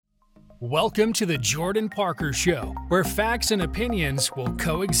Welcome to the Jordan Parker Show, where facts and opinions will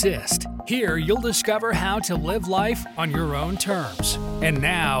coexist. Here, you'll discover how to live life on your own terms. And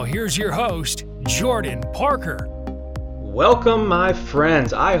now, here's your host, Jordan Parker. Welcome, my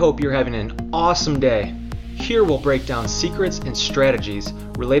friends. I hope you're having an awesome day. Here, we'll break down secrets and strategies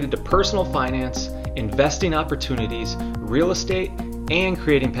related to personal finance, investing opportunities, real estate, and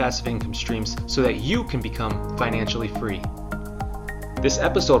creating passive income streams so that you can become financially free. This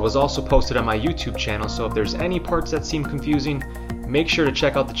episode was also posted on my YouTube channel, so if there's any parts that seem confusing, make sure to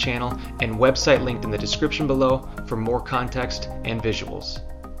check out the channel and website linked in the description below for more context and visuals.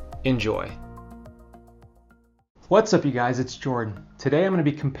 Enjoy. What's up, you guys? It's Jordan. Today I'm going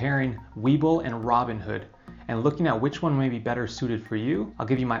to be comparing Webull and Robinhood and looking at which one may be better suited for you. I'll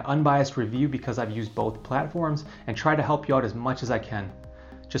give you my unbiased review because I've used both platforms and try to help you out as much as I can.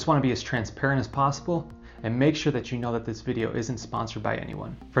 Just want to be as transparent as possible and make sure that you know that this video isn't sponsored by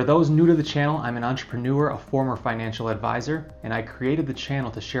anyone. For those new to the channel, I'm an entrepreneur, a former financial advisor, and I created the channel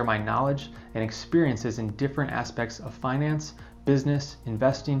to share my knowledge and experiences in different aspects of finance, business,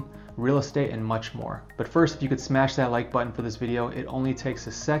 investing, real estate, and much more. But first, if you could smash that like button for this video, it only takes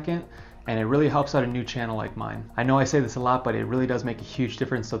a second and it really helps out a new channel like mine. I know I say this a lot, but it really does make a huge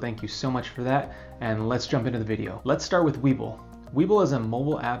difference, so thank you so much for that, and let's jump into the video. Let's start with Webull. Webull is a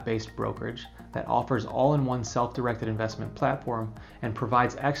mobile app-based brokerage that offers all-in-one self-directed investment platform and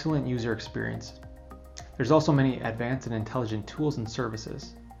provides excellent user experience. There's also many advanced and intelligent tools and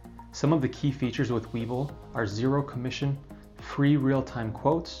services. Some of the key features with Webull are zero commission, free real-time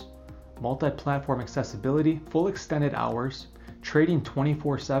quotes, multi-platform accessibility, full extended hours, trading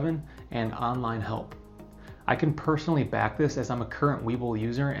 24/7, and online help. I can personally back this as I'm a current Webull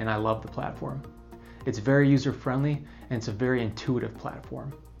user and I love the platform. It's very user-friendly and it's a very intuitive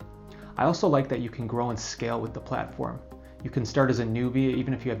platform. I also like that you can grow and scale with the platform. You can start as a newbie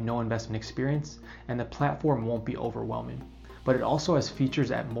even if you have no investment experience, and the platform won't be overwhelming. But it also has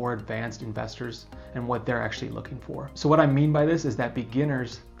features at more advanced investors and what they're actually looking for. So what I mean by this is that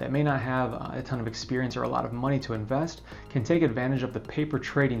beginners that may not have a ton of experience or a lot of money to invest can take advantage of the paper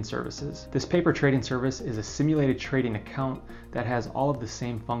trading services. This paper trading service is a simulated trading account that has all of the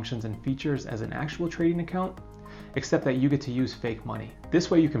same functions and features as an actual trading account, except that you get to use fake money.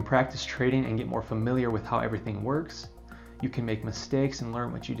 This way you can practice trading and get more familiar with how everything works. You can make mistakes and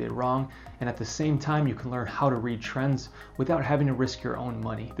learn what you did wrong, and at the same time you can learn how to read trends without having to risk your own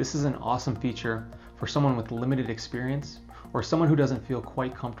money. This is an awesome feature for someone with limited experience or someone who doesn't feel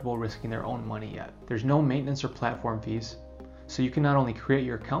quite comfortable risking their own money yet. There's no maintenance or platform fees, so you can not only create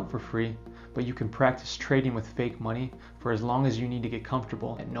your account for free, but you can practice trading with fake money for as long as you need to get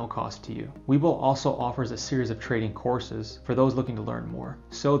comfortable at no cost to you. Webull also offers a series of trading courses for those looking to learn more.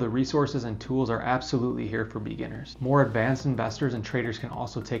 So the resources and tools are absolutely here for beginners. More advanced investors and traders can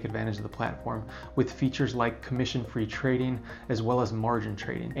also take advantage of the platform with features like commission-free trading, as well as margin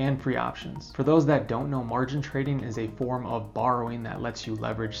trading and free options. For those that don't know, margin trading is a form of borrowing that lets you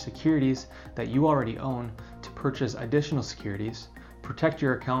leverage securities that you already own to purchase additional securities, protect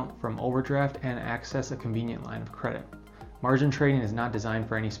your account from overdraft, and access a convenient line of credit. Margin trading is not designed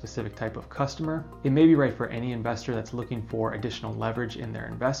for any specific type of customer. It may be right for any investor that's looking for additional leverage in their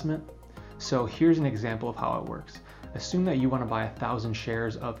investment. So here's an example of how it works. Assume that you want to buy 1,000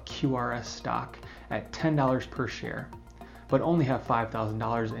 shares of QRS stock at $10 per share, but only have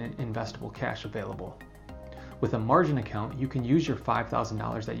 $5,000 in investable cash available. With a margin account, you can use your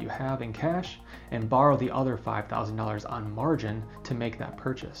 $5,000 that you have in cash and borrow the other $5,000 on margin to make that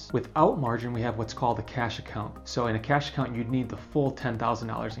purchase. Without margin, we have what's called a cash account. So in a cash account, you'd need the full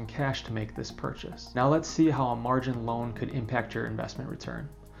 $10,000 in cash to make this purchase. Now let's see how a margin loan could impact your investment return.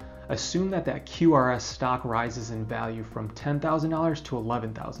 Assume that QRS stock rises in value from $10,000 to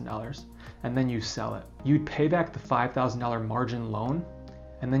 $11,000, and then you sell it. You'd pay back the $5,000 margin loan,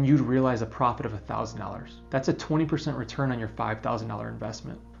 and then you'd realize a profit of $1,000. That's a 20% return on your $5,000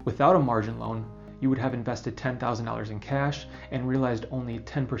 investment. Without a margin loan, you would have invested $10,000 in cash and realized only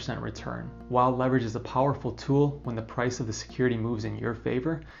 10% return. While leverage is a powerful tool when the price of the security moves in your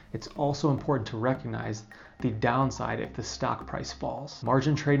favor, it's also important to recognize the downside if the stock price falls.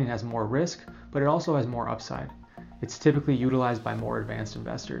 Margin trading has more risk, but it also has more upside. It's typically utilized by more advanced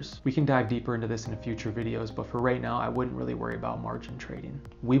investors. We can dive deeper into this in future videos, but for right now, I wouldn't really worry about margin trading.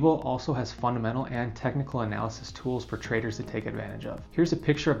 Webull also has fundamental and technical analysis tools for traders to take advantage of. Here's a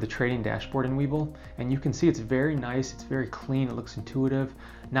picture of the trading dashboard in Webull, and you can see it's very nice, it's very clean, it looks intuitive.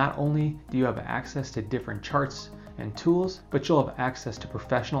 Not only do you have access to different charts and tools, but you'll have access to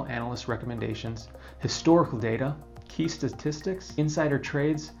professional analyst recommendations, historical data, key statistics, insider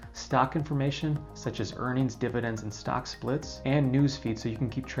trades, stock information such as earnings, dividends, and stock splits, and news feeds so you can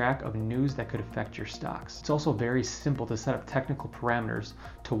keep track of news that could affect your stocks. It's also very simple to set up technical parameters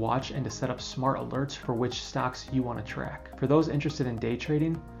to watch and to set up smart alerts for which stocks you want to track. For those interested in day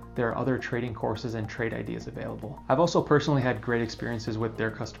trading, there are other trading courses and trade ideas available. I've also personally had great experiences with their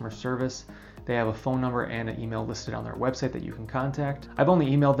customer service. They have a phone number and an email listed on their website that you can contact. I've only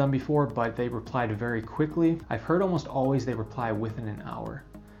emailed them before, but they replied very quickly. I've heard almost always they reply within an hour.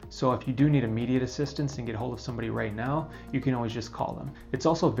 So if you do need immediate assistance and get hold of somebody right now, you can always just call them. It's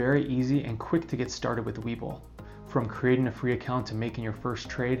also very easy and quick to get started with Webull. From creating a free account to making your first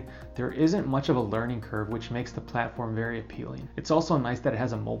trade, there isn't much of a learning curve, which makes the platform very appealing. It's also nice that it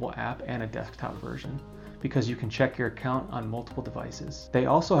has a mobile app and a desktop version, because you can check your account on multiple devices. They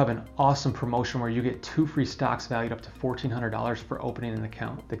also have an awesome promotion where you get 2 free stocks valued up to $1,400 for opening an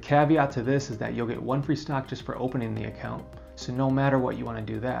account. The caveat to this is that you'll get 1 free stock just for opening the account, so no matter what you want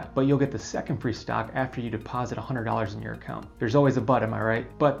to do that. But you'll get the 2nd free stock after you deposit $100 in your account. There's always a but, am I right?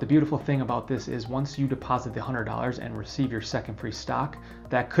 But the beautiful thing about this is once you deposit the $100 and receive your 2nd free stock,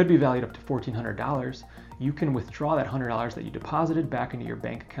 that could be valued up to $1,400, you can withdraw that $100 that you deposited back into your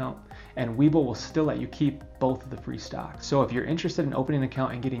bank account, and Webull will still let you keep both of the free stocks. So if you're interested in opening an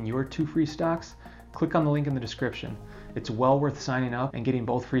account and getting your 2 free stocks, click on the link in the description. It's well worth signing up and getting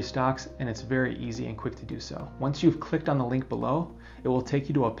both free stocks, and it's very easy and quick to do so. Once you've clicked on the link below, it will take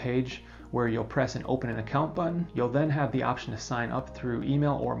you to a page where you'll press an open an account button. You'll then have the option to sign up through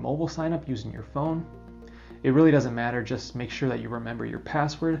email or mobile sign up using your phone. It really doesn't matter, just make sure that you remember your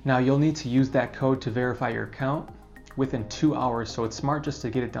password. Now you'll need to use that code to verify your account within 2 hours, so it's smart just to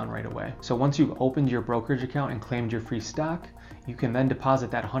get it done right away. So once you've opened your brokerage account and claimed your free stock, you can then deposit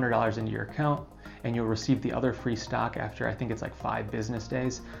that $100 into your account, and you'll receive the other free stock after, I think it's like 5 business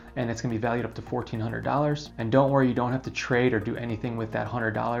days, and it's gonna be valued up to $1,400. And don't worry, you don't have to trade or do anything with that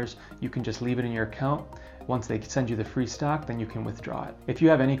 $100. You can just leave it in your account. Once they send you the free stock, then you can withdraw it. If you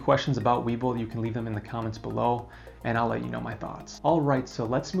have any questions about Webull, you can leave them in the comments below, and I'll let you know my thoughts. All right, so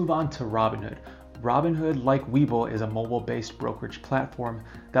let's move on to Robinhood. Robinhood, like Webull, is a mobile-based brokerage platform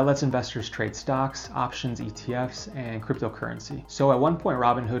that lets investors trade stocks, options, ETFs, and cryptocurrency. So at one point,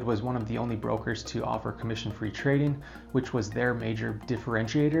 Robinhood was one of the only brokers to offer commission-free trading, which was their major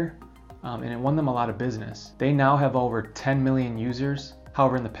differentiator, and it won them a lot of business. They now have over 10 million users.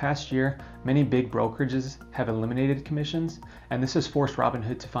 However, in the past year, many big brokerages have eliminated commissions, and this has forced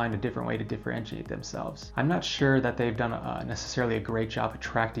Robinhood to find a different way to differentiate themselves. I'm not sure that they've done necessarily a great job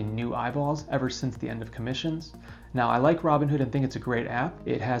attracting new eyeballs ever since the end of commissions. Now, I like Robinhood and think it's a great app.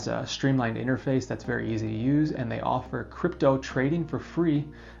 It has a streamlined interface that's very easy to use, and they offer crypto trading for free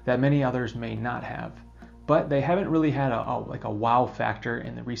that many others may not have. But they haven't really had a wow factor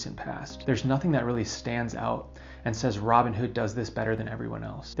in the recent past. There's nothing that really stands out and says Robinhood does this better than everyone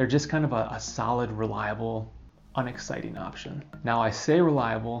else. They're just kind of a solid, reliable, unexciting option. Now I say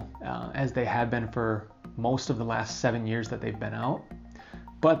reliable as they have been for most of the last 7 years that they've been out,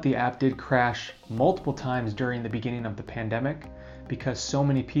 but the app did crash multiple times during the beginning of the pandemic because so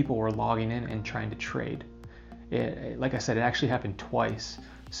many people were logging in and trying to trade. Like I said, it actually happened twice.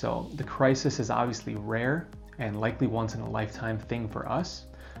 So the crisis is obviously rare and likely once in a lifetime thing for us,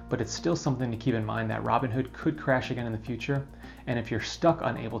 but it's still something to keep in mind that Robinhood could crash again in the future. And if you're stuck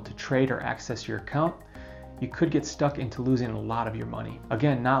unable to trade or access your account, you could get stuck into losing a lot of your money.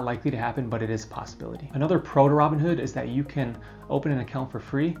 Again, not likely to happen, but it is a possibility. Another pro to Robinhood is that you can open an account for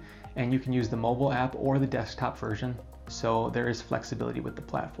free and you can use the mobile app or the desktop version. So there is flexibility with the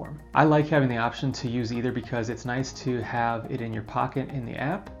platform. I like having the option to use either because it's nice to have it in your pocket in the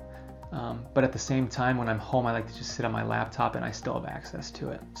app, but at the same time when I'm home I like to just sit on my laptop and I still have access to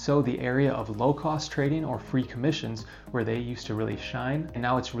it. So the area of low-cost trading or free commissions where they used to really shine, and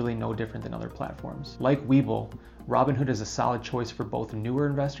now it's really no different than other platforms. Like Webull, Robinhood is a solid choice for both newer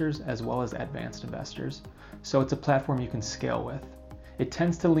investors as well as advanced investors. So it's a platform you can scale with. It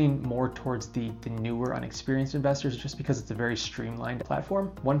tends to lean more towards the newer, unexperienced investors just because it's a very streamlined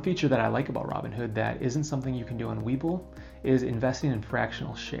platform. One feature that I like about Robinhood that isn't something you can do on Webull is investing in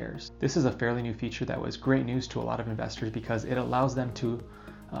fractional shares. This is a fairly new feature that was great news to a lot of investors because it allows them to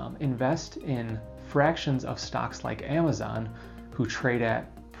invest in fractions of stocks like Amazon, who trade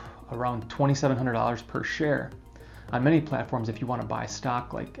at around $2,700 per share. On many platforms, if you want to buy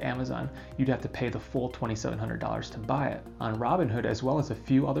stock like Amazon, you'd have to pay the full $2,700 to buy it. On Robinhood, as well as a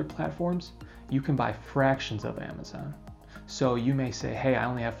few other platforms, you can buy fractions of Amazon. So you may say, hey, I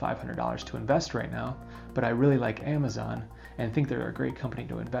only have $500 to invest right now, but I really like Amazon and think they're a great company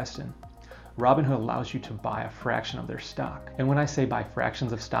to invest in. Robinhood allows you to buy a fraction of their stock. And when I say buy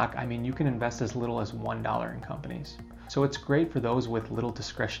fractions of stock, I mean you can invest as little as $1 in companies. So it's great for those with little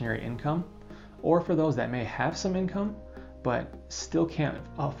discretionary income, or for those that may have some income but still can't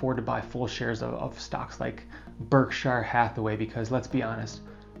afford to buy full shares of stocks like Berkshire Hathaway, because let's be honest,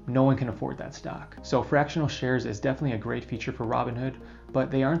 no one can afford that stock. So fractional shares is definitely a great feature for Robinhood,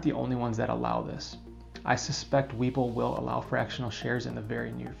 but they aren't the only ones that allow this. I suspect Webull will allow fractional shares in the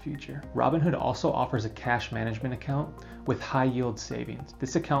very near future. Robinhood also offers a cash management account with high yield savings.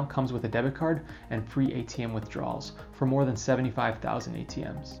 This account comes with a debit card and free ATM withdrawals for more than 75,000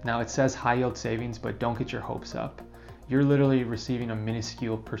 ATMs. Now it says high yield savings, but don't get your hopes up. You're literally receiving a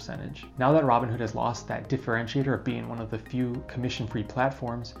minuscule percentage. Now that Robinhood has lost that differentiator of being one of the few commission-free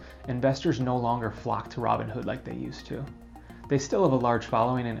platforms, investors no longer flock to Robinhood like they used to. They still have a large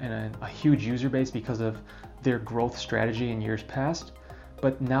following and a huge user base because of their growth strategy in years past,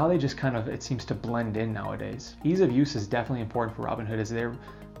 but now they just it seems to blend in nowadays. Ease of use is definitely important for Robinhood, as they're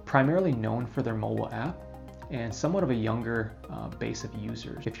primarily known for their mobile app and somewhat of a younger base of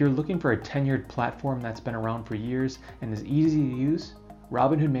users. If you're looking for a tenured platform that's been around for years and is easy to use,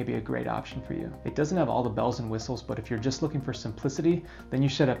 Robinhood may be a great option for you. It doesn't have all the bells and whistles, but if you're just looking for simplicity, then you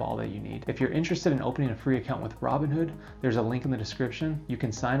should have all that you need. If you're interested in opening a free account with Robinhood, there's a link in the description. You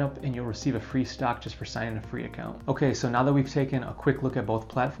can sign up and you'll receive a free stock just for signing a free account. Okay, so now that we've taken a quick look at both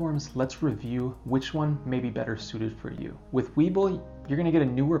platforms, let's review which one may be better suited for you. With Webull, you're gonna get a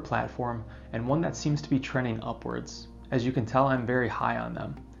newer platform and one that seems to be trending upwards. As you can tell, I'm very high on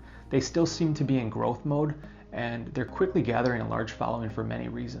them. They still seem to be in growth mode, and they're quickly gathering a large following for many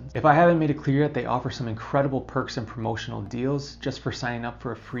reasons. If I haven't made it clear yet, they offer some incredible perks and promotional deals just for signing up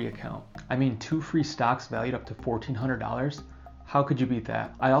for a free account. I mean, 2 free stocks valued up to $1,400. How could you beat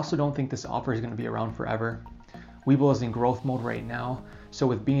that? I also don't think this offer is going to be around forever. Webull is in growth mode right now, so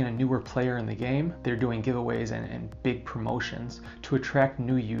with being a newer player in the game, they're doing giveaways and big promotions to attract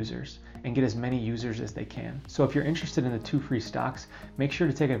new users and get as many users as they can. So if you're interested in the 2 free stocks, make sure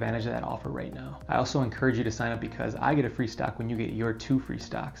to take advantage of that offer right now. I also encourage you to sign up because I get a free stock when you get your 2 free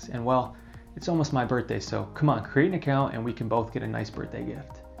stocks. And well, it's almost my birthday, so come on, create an account and we can both get a nice birthday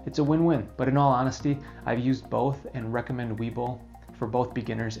gift. It's a win-win, but in all honesty, I've used both and recommend Webull for both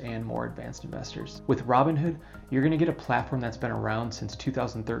beginners and more advanced investors. With Robinhood, you're gonna get a platform that's been around since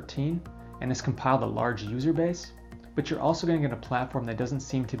 2013 and has compiled a large user base, but you're also going to get a platform that doesn't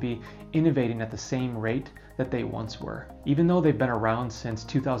seem to be innovating at the same rate that they once were. Even though they've been around since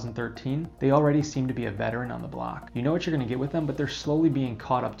 2013, they already seem to be a veteran on the block. You know what you're going to get with them, but they're slowly being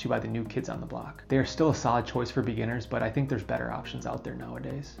caught up to by the new kids on the block. They are still a solid choice for beginners, but I think there's better options out there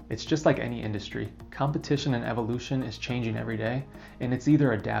nowadays. It's just like any industry. Competition and evolution is changing every day, and it's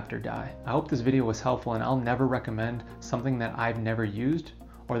either adapt or die. I hope this video was helpful, and I'll never recommend something that I've never used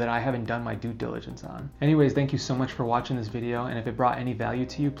or that I haven't done my due diligence on. Anyways, thank you so much for watching this video, and if it brought any value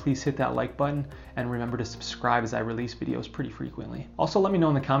to you, please hit that like button and remember to subscribe, as I release videos pretty frequently. Also, let me know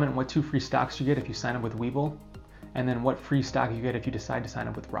in the comment what 2 free stocks you get if you sign up with Webull, and then what free stock you get if you decide to sign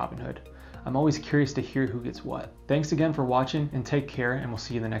up with Robinhood. I'm always curious to hear who gets what. Thanks again for watching, and take care, and we'll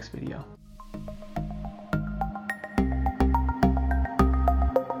see you in the next video.